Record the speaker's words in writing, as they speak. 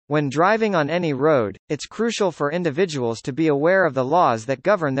When driving on any road, it's crucial for individuals to be aware of the laws that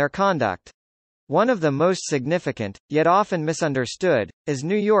govern their conduct. One of the most significant, yet often misunderstood, is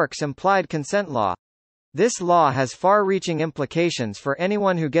New York's implied consent law. This law has far-reaching implications for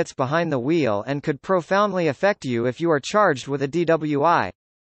anyone who gets behind the wheel and could profoundly affect you if you are charged with a DWI.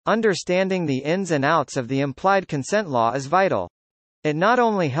 Understanding the ins and outs of the implied consent law is vital. It not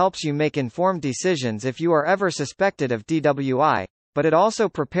only helps you make informed decisions if you are ever suspected of DWI, but it also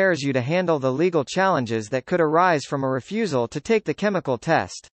prepares you to handle the legal challenges that could arise from a refusal to take the chemical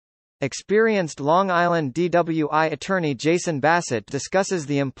test. Experienced Long Island DWI attorney Jason Bassett discusses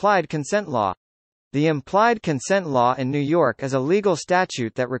the implied consent law. The implied consent law in New York is a legal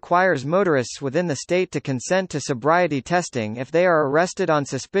statute that requires motorists within the state to consent to sobriety testing if they are arrested on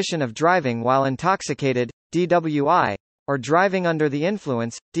suspicion of driving while intoxicated, DWI, or driving under the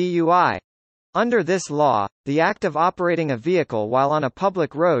influence, DUI. Under this law, the act of operating a vehicle while on a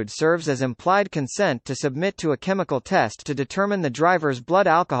public road serves as implied consent to submit to a chemical test to determine the driver's blood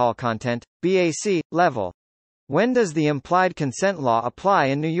alcohol content, BAC, level. When does the implied consent law apply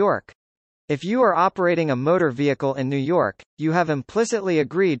in New York? If you are operating a motor vehicle in New York, you have implicitly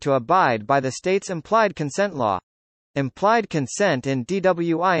agreed to abide by the state's implied consent law. Implied consent in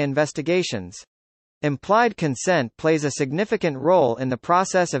DWI investigations. Implied consent plays a significant role in the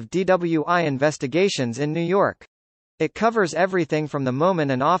process of DWI investigations in New York. It covers everything from the moment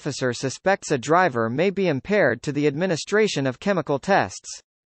an officer suspects a driver may be impaired to the administration of chemical tests.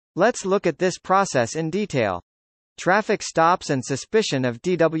 Let's look at this process in detail. Traffic stops and suspicion of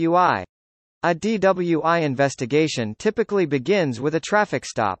DWI. A DWI investigation typically begins with a traffic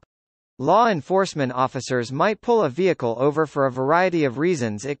stop. Law enforcement officers might pull a vehicle over for a variety of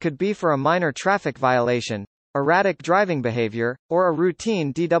reasons. It could be for a minor traffic violation, erratic driving behavior, or a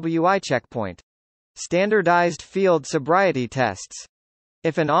routine DWI checkpoint. Standardized field sobriety tests.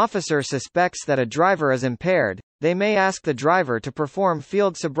 If an officer suspects that a driver is impaired, they may ask the driver to perform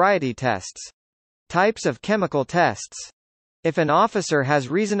field sobriety tests. Types of chemical tests. If an officer has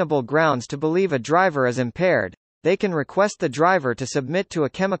reasonable grounds to believe a driver is impaired, they can request the driver to submit to a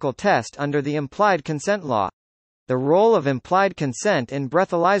chemical test under the implied consent law. The role of implied consent in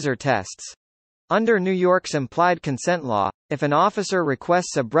breathalyzer tests. Under New York's implied consent law, if an officer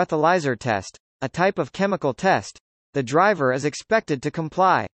requests a breathalyzer test, a type of chemical test, the driver is expected to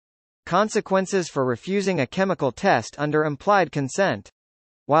comply. Consequences for refusing a chemical test under implied consent.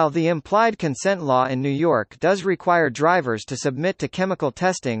 While the implied consent law in New York does require drivers to submit to chemical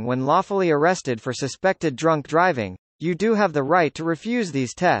testing when lawfully arrested for suspected drunk driving, you do have the right to refuse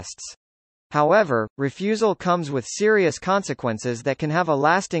these tests. However, refusal comes with serious consequences that can have a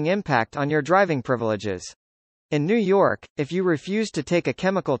lasting impact on your driving privileges. In New York, if you refuse to take a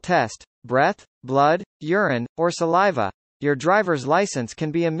chemical test, breath, blood, urine, or saliva, your driver's license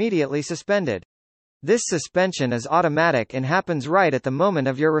can be immediately suspended. This suspension is automatic and happens right at the moment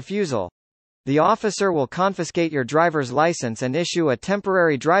of your refusal. The officer will confiscate your driver's license and issue a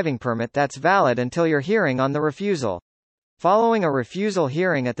temporary driving permit that's valid until your hearing on the refusal. Following a refusal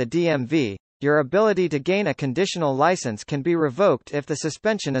hearing at the DMV, your ability to gain a conditional license can be revoked if the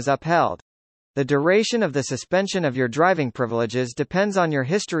suspension is upheld. The duration of the suspension of your driving privileges depends on your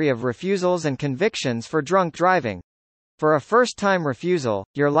history of refusals and convictions for drunk driving. For a first-time refusal,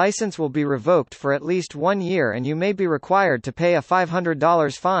 your license will be revoked for at least 1 year and you may be required to pay a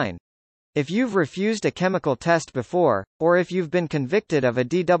 $500 fine. If you've refused a chemical test before, or if you've been convicted of a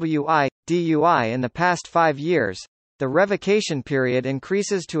DWI, DUI in the past 5 years, the revocation period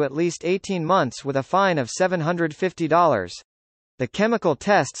increases to at least 18 months with a fine of $750. The chemical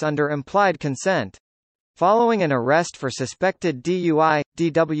tests under implied consent. Following an arrest for suspected DUI,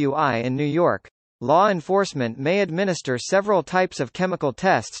 DWI in New York, law enforcement may administer several types of chemical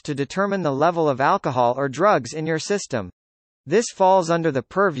tests to determine the level of alcohol or drugs in your system. This falls under the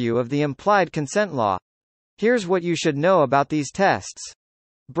purview of the implied consent law. Here's what you should know about these tests.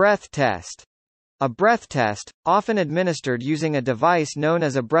 Breath test. A breath test, often administered using a device known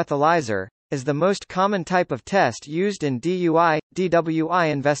as a breathalyzer, is the most common type of test used in DUI,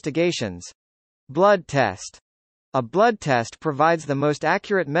 DWI investigations. Blood test. A blood test provides the most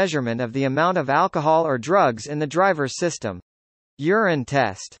accurate measurement of the amount of alcohol or drugs in the driver's system. Urine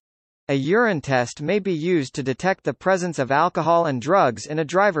test. A urine test may be used to detect the presence of alcohol and drugs in a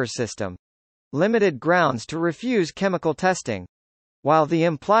driver's system. Limited grounds to refuse chemical testing. While the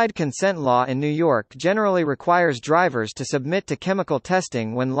implied consent law in New York generally requires drivers to submit to chemical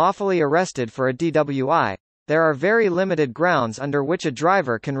testing when lawfully arrested for a DWI, there are very limited grounds under which a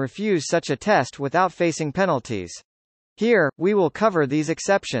driver can refuse such a test without facing penalties. Here, we will cover these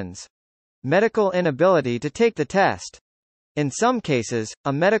exceptions. Medical inability to take the test. In some cases,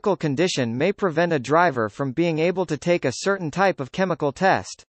 a medical condition may prevent a driver from being able to take a certain type of chemical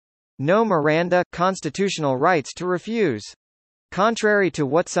test. No Miranda constitutional rights to refuse. Contrary to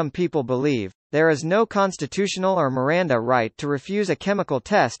what some people believe, there is no constitutional or Miranda right to refuse a chemical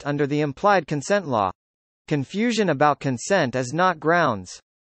test under the implied consent law. Confusion about consent is not grounds.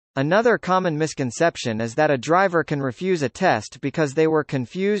 Another common misconception is that a driver can refuse a test because they were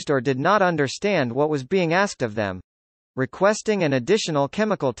confused or did not understand what was being asked of them. Requesting an additional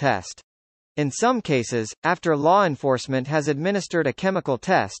chemical test. In some cases, after law enforcement has administered a chemical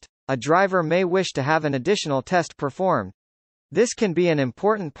test, a driver may wish to have an additional test performed. This can be an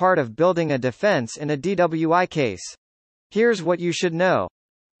important part of building a defense in a DWI case. Here's what you should know.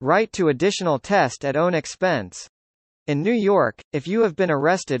 Right to additional test at own expense. In New York, if you have been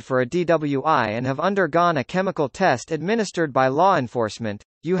arrested for a DWI and have undergone a chemical test administered by law enforcement,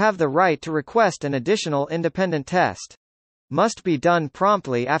 you have the right to request an additional independent test. Must be done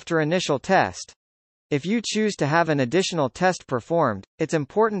promptly after initial test. If you choose to have an additional test performed, it's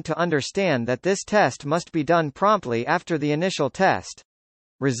important to understand that this test must be done promptly after the initial test.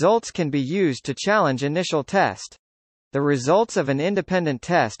 Results can be used to challenge initial test. The results of an independent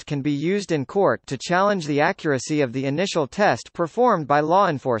test can be used in court to challenge the accuracy of the initial test performed by law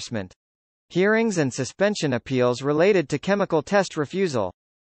enforcement. Hearings and suspension appeals related to chemical test refusal.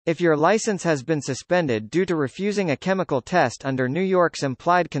 If your license has been suspended due to refusing a chemical test under New York's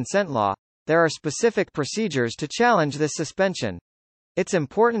implied consent law, there are specific procedures to challenge this suspension. It's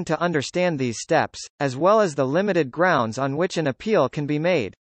important to understand these steps, as well as the limited grounds on which an appeal can be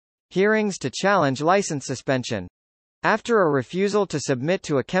made. Hearings to challenge license suspension. After a refusal to submit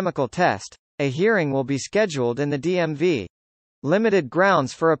to a chemical test, a hearing will be scheduled in the DMV. Limited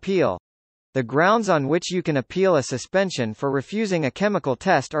grounds for appeal. The grounds on which you can appeal a suspension for refusing a chemical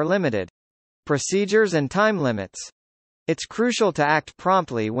test are limited. Procedures and time limits. It's crucial to act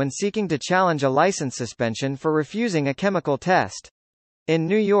promptly when seeking to challenge a license suspension for refusing a chemical test. In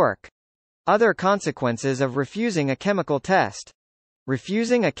New York. Other consequences of refusing a chemical test.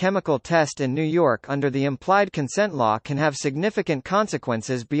 Refusing a chemical test in New York under the implied consent law can have significant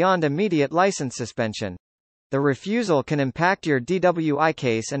consequences beyond immediate license suspension. The refusal can impact your DWI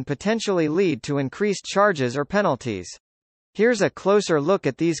case and potentially lead to increased charges or penalties. Here's a closer look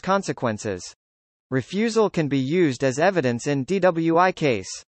at these consequences. Refusal can be used as evidence in DWI case.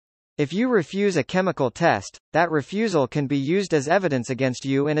 If you refuse a chemical test, that refusal can be used as evidence against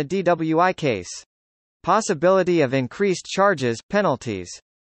you in a DWI case. Possibility of increased charges, penalties.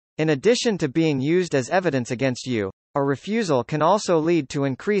 In addition to being used as evidence against you, a refusal can also lead to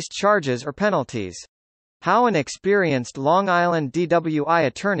increased charges or penalties. How an experienced Long Island DWI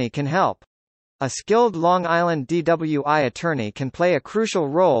attorney can help. A skilled Long Island DWI attorney can play a crucial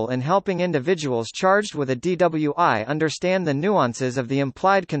role in helping individuals charged with a DWI understand the nuances of the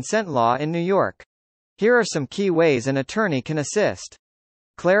implied consent law in New York. Here are some key ways an attorney can assist.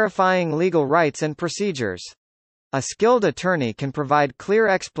 Clarifying legal rights and procedures. A skilled attorney can provide clear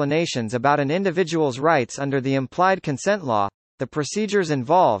explanations about an individual's rights under the implied consent law, the procedures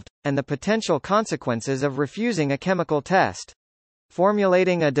involved, and the potential consequences of refusing a chemical test.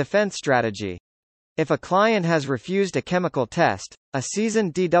 Formulating a defense strategy. If a client has refused a chemical test, a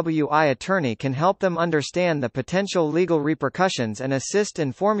seasoned DWI attorney can help them understand the potential legal repercussions and assist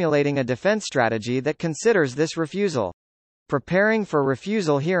in formulating a defense strategy that considers this refusal. Preparing for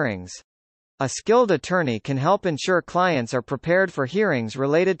refusal hearings. A skilled attorney can help ensure clients are prepared for hearings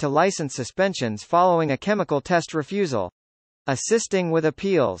related to license suspensions following a chemical test refusal. Assisting with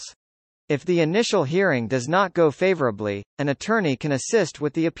appeals. If the initial hearing does not go favorably, an attorney can assist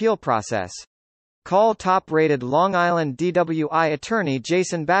with the appeal process. Call top-rated Long Island DWI attorney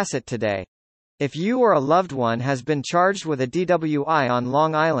Jason Bassett today. If you or a loved one has been charged with a DWI on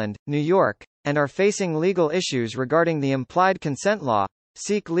Long Island, New York, and are facing legal issues regarding the implied consent law,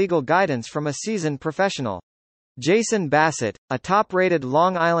 seek legal guidance from a seasoned professional. Jason Bassett, a top-rated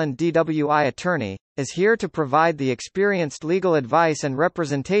Long Island DWI attorney, is here to provide the experienced legal advice and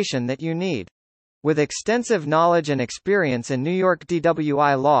representation that you need. With extensive knowledge and experience in New York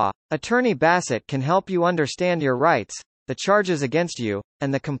DWI law, Attorney Bassett can help you understand your rights, the charges against you,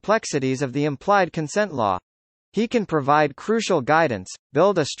 and the complexities of the implied consent law. He can provide crucial guidance,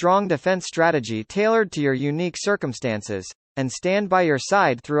 build a strong defense strategy tailored to your unique circumstances, and stand by your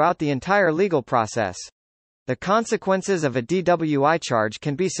side throughout the entire legal process. The consequences of a DWI charge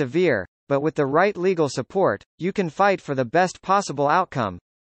can be severe, but with the right legal support, you can fight for the best possible outcome.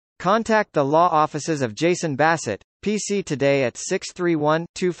 Contact the law offices of Jason Bassett, PC today at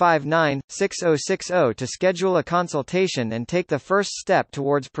 631-259-6060 to schedule a consultation and take the first step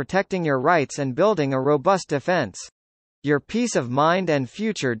towards protecting your rights and building a robust defense. Your peace of mind and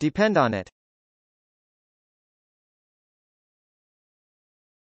future depend on it.